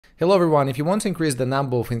Hello everyone, if you want to increase the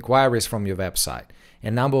number of inquiries from your website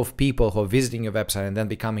and number of people who are visiting your website and then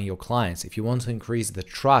becoming your clients, if you want to increase the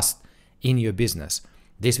trust in your business,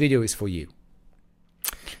 this video is for you.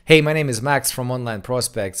 Hey, my name is Max from Online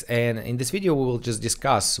Prospects, and in this video we will just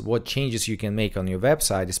discuss what changes you can make on your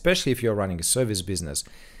website, especially if you're running a service business,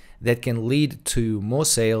 that can lead to more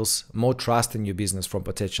sales, more trust in your business from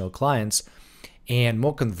potential clients, and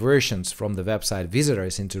more conversions from the website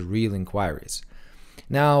visitors into real inquiries.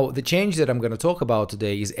 Now, the change that I'm going to talk about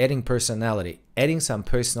today is adding personality, adding some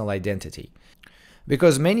personal identity.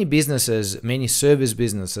 Because many businesses, many service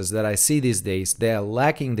businesses that I see these days, they are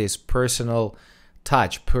lacking this personal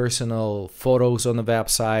touch, personal photos on the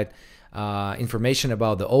website, information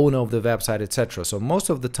about the owner of the website, etc. So most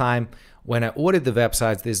of the time when I audit the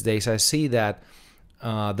websites these days, I see that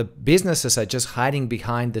the businesses are just hiding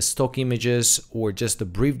behind the stock images or just a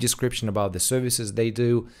brief description about the services they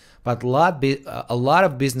do. But a lot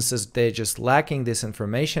of businesses, they're just lacking this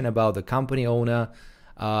information about the company owner,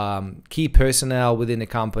 key personnel within the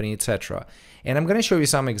company, etc. And I'm going to show you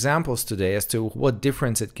some examples today as to what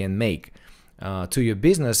difference it can make to your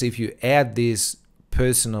business if you add this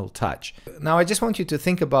personal touch. Now, I just want you to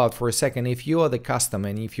think about for a second, if you are the customer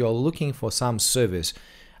and if you're looking for some service,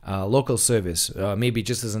 local service, maybe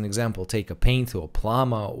just as an example, take a painter or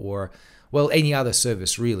plumber or, well, any other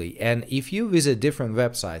service really. And if you visit different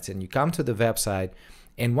websites and you come to the website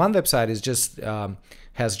and one website is just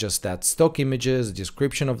has just that stock images,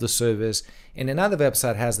 description of the service, and another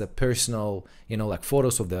website has the personal, like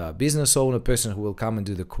photos of the business owner, person who will come and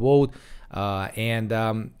do the quote,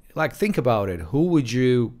 like think about it. Who would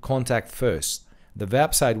you contact first? The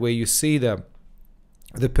website where you see the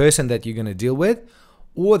person that you're going to deal with,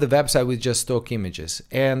 or the website with just stock images?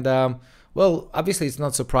 And well, obviously it's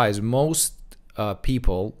not surprising. Most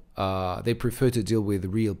people, they prefer to deal with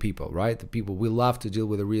real people, right? The people, we love to deal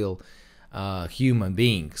with the real human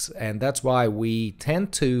beings. And that's why we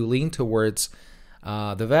tend to lean towards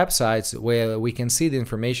the websites where we can see the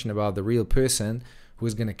information about the real person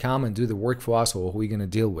who's going to come and do the work for us or who we're going to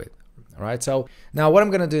deal with. All right, so now what I'm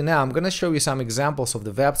going to do now, I'm going to show you some examples of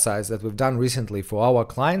the websites that we've done recently for our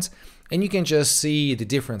clients, and you can just see the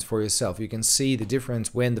difference for yourself. You can see the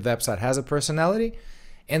difference when the website has a personality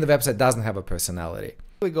and the website doesn't have a personality.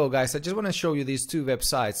 Here we go, guys. I just want to show you these two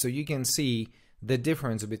websites so you can see the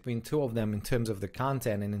difference between two of them in terms of the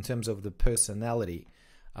content and in terms of the personality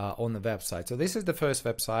on the website. So this is the first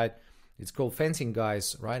website. It's called Fencing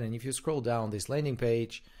Guys, right? And if you scroll down this landing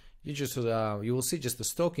page, you just you will see just the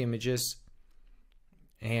stock images,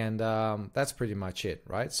 and that's pretty much it,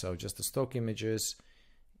 right? So just the stock images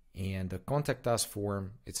and the contact us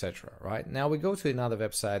form, etc. Right now we go to another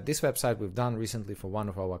website. This website we've done recently for one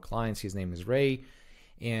of our clients. His name is Ray,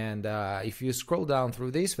 and if you scroll down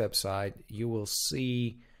through this website, you will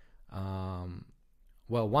see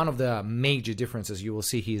well, one of the major differences, you will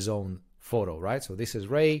see his own photo, right? So this is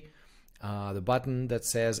Ray. The button that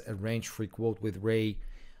says arrange free quote with Ray.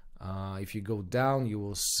 If you go down, you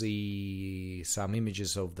will see some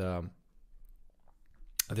images of the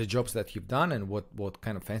jobs that he's done and what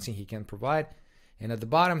kind of fencing he can provide. And at the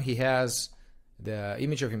bottom, he has the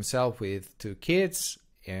image of himself with two kids,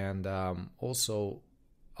 and also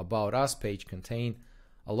about us page contain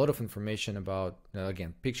a lot of information about,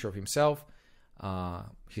 again, picture of himself,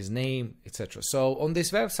 his name, etc. So on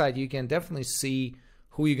this website, you can definitely see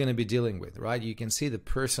who you're going to be dealing with, right? You can see the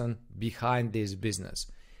person behind this business.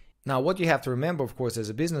 Now, what you have to remember, of course, as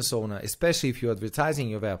a business owner, especially if you're advertising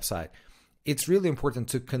your website, it's really important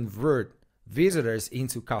to convert visitors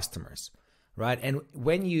into customers, right? And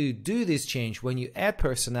when you do this change, when you add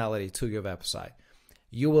personality to your website,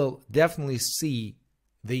 you will definitely see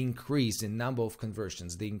the increase in number of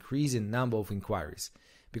conversions, the increase in number of inquiries.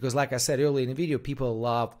 Because like I said earlier in the video, people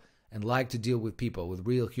love and like to deal with people, with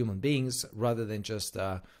real human beings, rather than just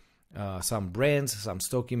some brands, some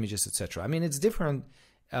stock images, etc. I mean, it's different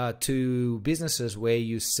to businesses where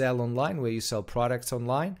you sell online, where you sell products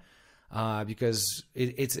online, because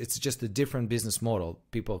it's just a different business model.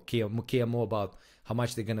 People care more about how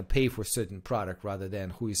much they're going to pay for a certain product rather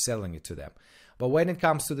than who is selling it to them. But when it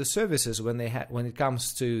comes to the services, when it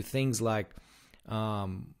comes to things like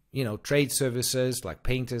trade services like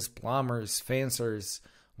painters, plumbers, fencers,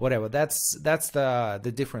 whatever, that's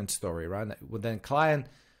the different story, right? Then client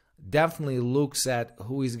definitely looks at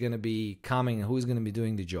who is going to be coming and who is going to be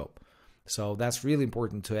doing the job. So that's really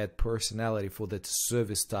important to add personality for that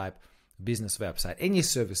service type business website. Any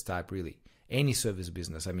service type, really, any service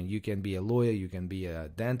business. I mean, you can be a lawyer, you can be a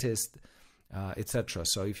dentist, etc.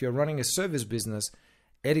 So if you're running a service business,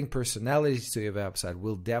 adding personality to your website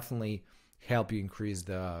will definitely help you increase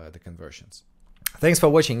the conversions. Thanks for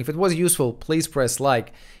watching. If it was useful, please press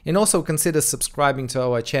like, and also consider subscribing to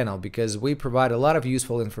our channel, because we provide a lot of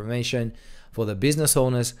useful information for the business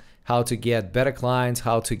owners, how to get better clients,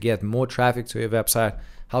 how to get more traffic to your website,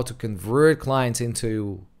 how to convert clients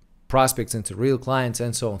into prospects, into real clients,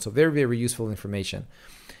 and so on. So very, very useful information.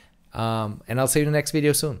 And I'll see you in the next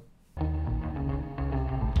video soon.